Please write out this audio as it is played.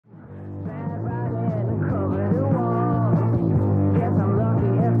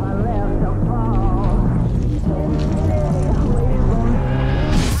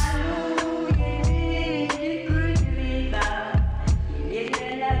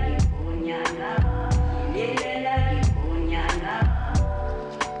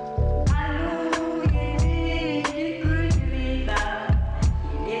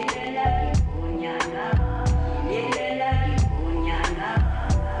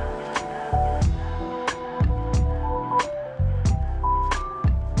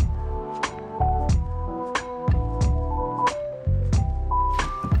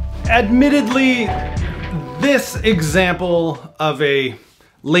Admittedly, this example of a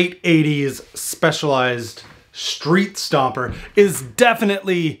late 80s specialized street stomper is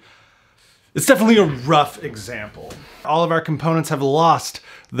definitely a rough example. All of our components have lost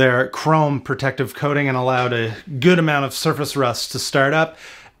their chrome protective coating and allowed a good amount of surface rust to start up.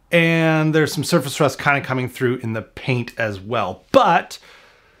 And there's some surface rust kind of coming through in the paint as well. But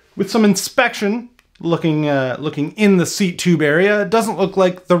with some inspection, looking in the seat tube area, it doesn't look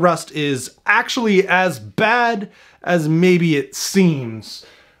like the rust is actually as bad as maybe it seems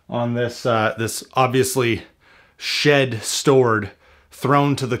on this, this obviously shed stored,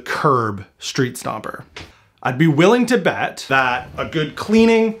 thrown to the curb street stomper. I'd be willing to bet that a good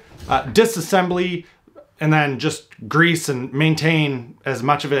cleaning, disassembly, and then just grease and maintain as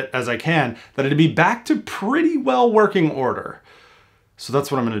much of it as I can, that it'd be back to pretty well working order. So that's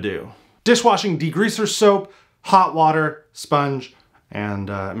what I'm gonna do. Dishwashing degreaser soap, hot water, sponge, and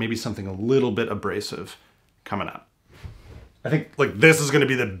maybe something a little bit abrasive coming up. I think like this is gonna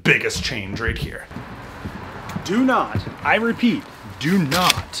be the biggest change right here. Do not, I repeat, do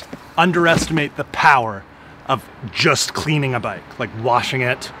not underestimate the power of just cleaning a bike, like washing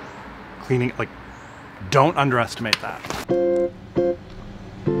it, cleaning, like don't underestimate that.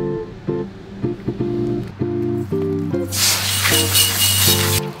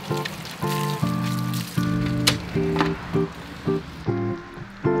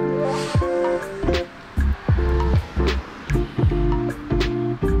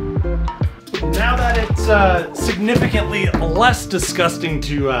 Now that it's significantly less disgusting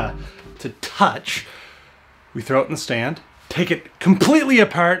to touch, we throw it in the stand, take it completely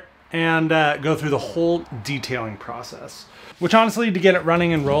apart, and go through the whole detailing process. Which honestly, to get it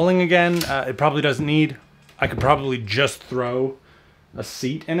running and rolling again, it probably doesn't need. I could probably just throw a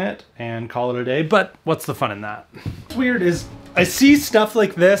seat in it and call it a day, but what's the fun in that? What's weird is I see stuff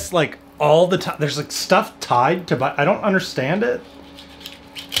like this like all the time. There's like stuff tied to bike. I don't understand it.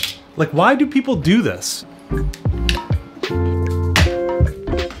 Like, why do people do this?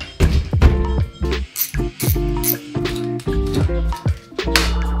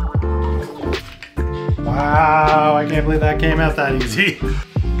 Wow, I can't believe that came out that easy.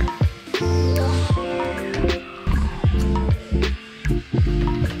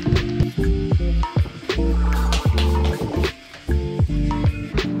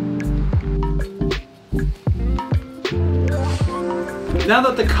 Now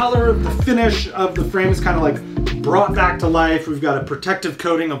that the color of the finish of the frame is kind of like brought back to life, we've got a protective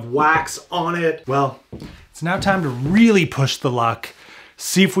coating of wax on it. Well, it's now time to really push the luck.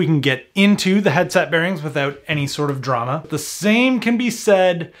 See if we can get into the headset bearings without any sort of drama. The same can be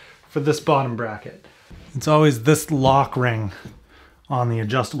said for this bottom bracket. It's always this lock ring on the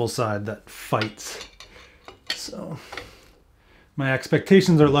adjustable side that fights. So my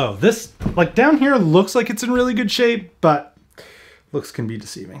expectations are low. This, like down here, looks like it's in really good shape, but looks can be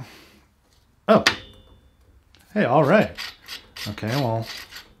deceiving. Oh, hey, all right. Okay, well,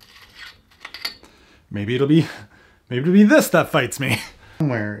 maybe it'll be this that fights me.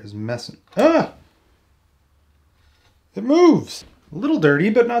 Somewhere is messing. Ah! It moves. A little dirty,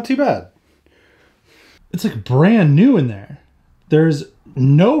 but not too bad. It's like brand new in there. There's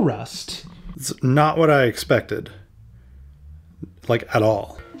no rust. It's not what I expected. Like, at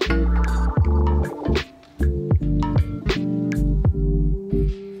all.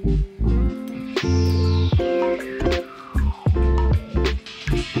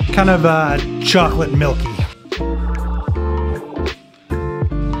 Kind of chocolate milky.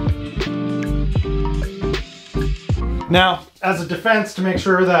 Now, as a defense to make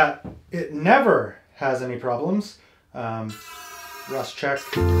sure that it never has any problems, rust check.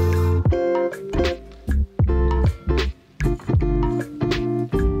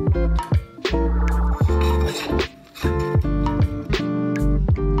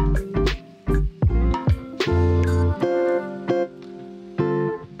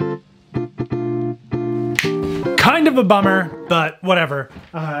 Kind of a bummer, but whatever.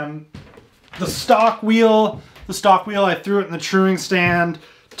 The stock wheel, I threw it in the truing stand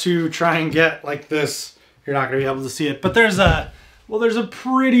to try and get like this. You're not gonna be able to see it, but there's a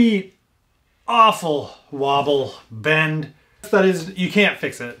pretty awful wobble bend. That is, you can't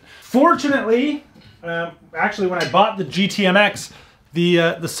fix it. Fortunately, actually when I bought the GTMX,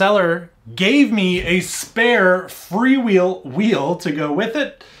 the seller gave me a spare freewheel wheel to go with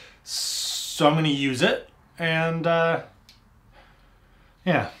it. So I'm gonna use it. And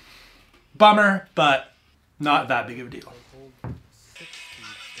yeah, bummer, but not that big of a deal.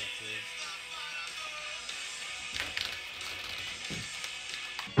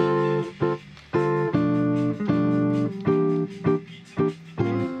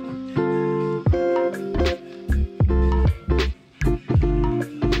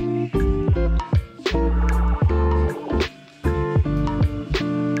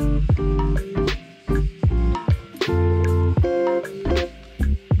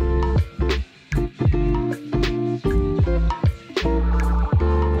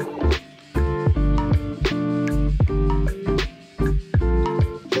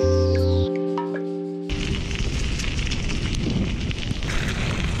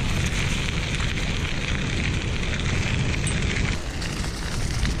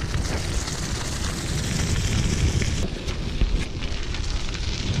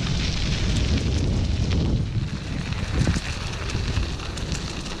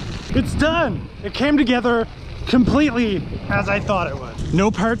 It's done. It came together completely as I thought it would.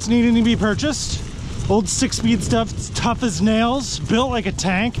 No parts needing to be purchased. Old 6-speed stuff, it's tough as nails, built like a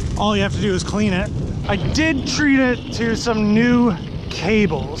tank. All you have to do is clean it. I did treat it to some new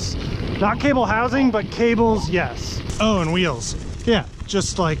cables. Not cable housing, but cables, yes. Oh, and wheels. Yeah,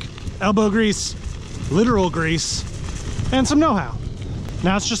 just like elbow grease, literal grease, and some know-how.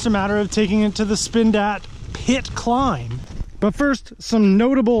 Now it's just a matter of taking it to the Spindatt pit climb. But first, some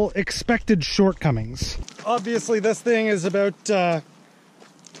notable expected shortcomings. Obviously, this thing is about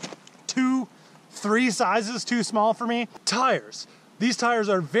 3 sizes too small for me. Tires. These tires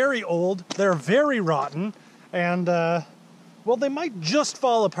are very old, they're very rotten, and well, they might just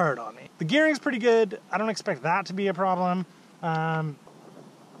fall apart on me. The gearing's pretty good. I don't expect that to be a problem. I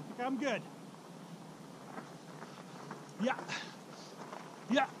think I'm good. Yeah.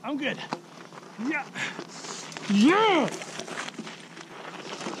 Yeah, I'm good. Yeah. Yeah!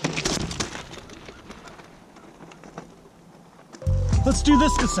 Let's do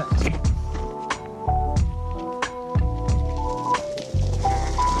this descent.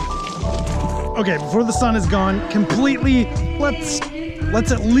 Okay, before the sun is gone completely, let's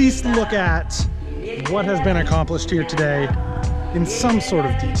at least look at what has been accomplished here today in some sort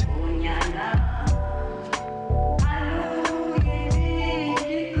of detail.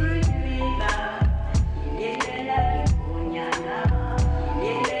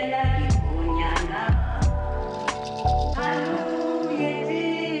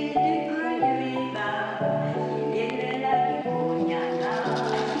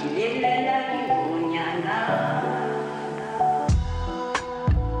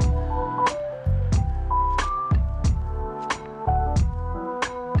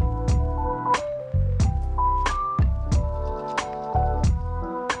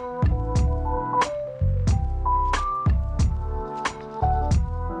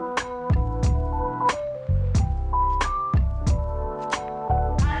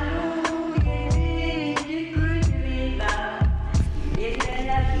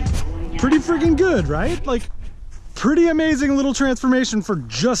 Pretty freaking good, right? Like, pretty amazing little transformation for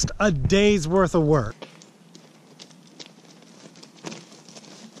just a day's worth of work.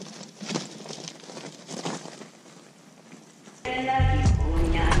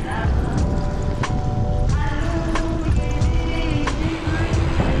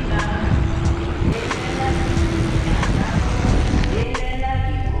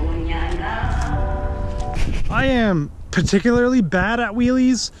 I am particularly bad at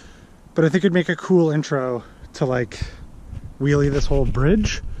wheelies, but I think it'd make a cool intro to like wheelie this whole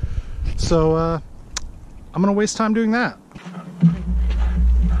bridge. So I'm gonna waste time doing that.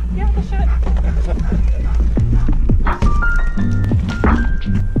 Yeah, we should.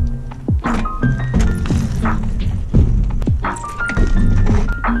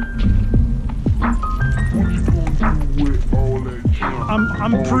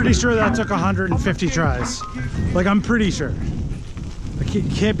 I'm pretty sure that took 150 tries. Like, I'm pretty sure. It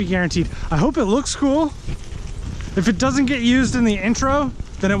can't be guaranteed. I hope it looks cool. If it doesn't get used in the intro,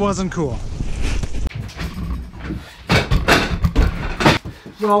 then it wasn't cool.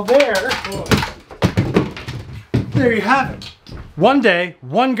 Well, there you have it. One day,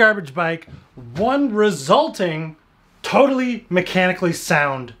 one garbage bike, one resulting totally mechanically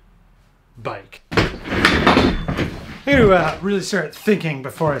sound bike. I need to really start thinking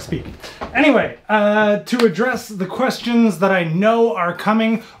before I speak. Anyway, to address the questions that I know are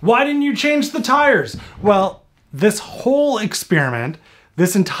coming, why didn't you change the tires? Well, this whole experiment,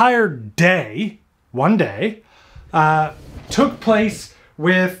 this entire day, one day, took place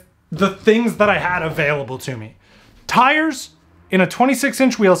with the things that I had available to me. Tires in a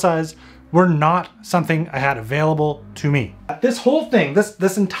 26-inch wheel size were not something I had available to me. This whole thing,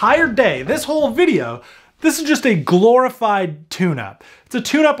 this entire day, this whole video, this is just a glorified tune-up. It's a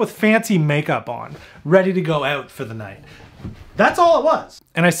tune-up with fancy makeup on, ready to go out for the night. That's all it was.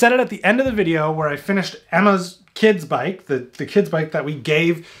 And I said it at the end of the video where I finished Emma's kids bike, the kids bike that we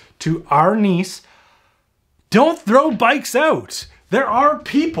gave to our niece. Don't throw bikes out. There are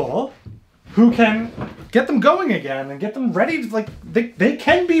people who can get them going again and get them ready to, like, they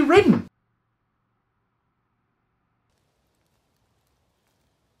can be ridden.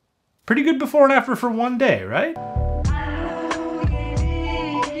 Pretty good before and after for one day, right?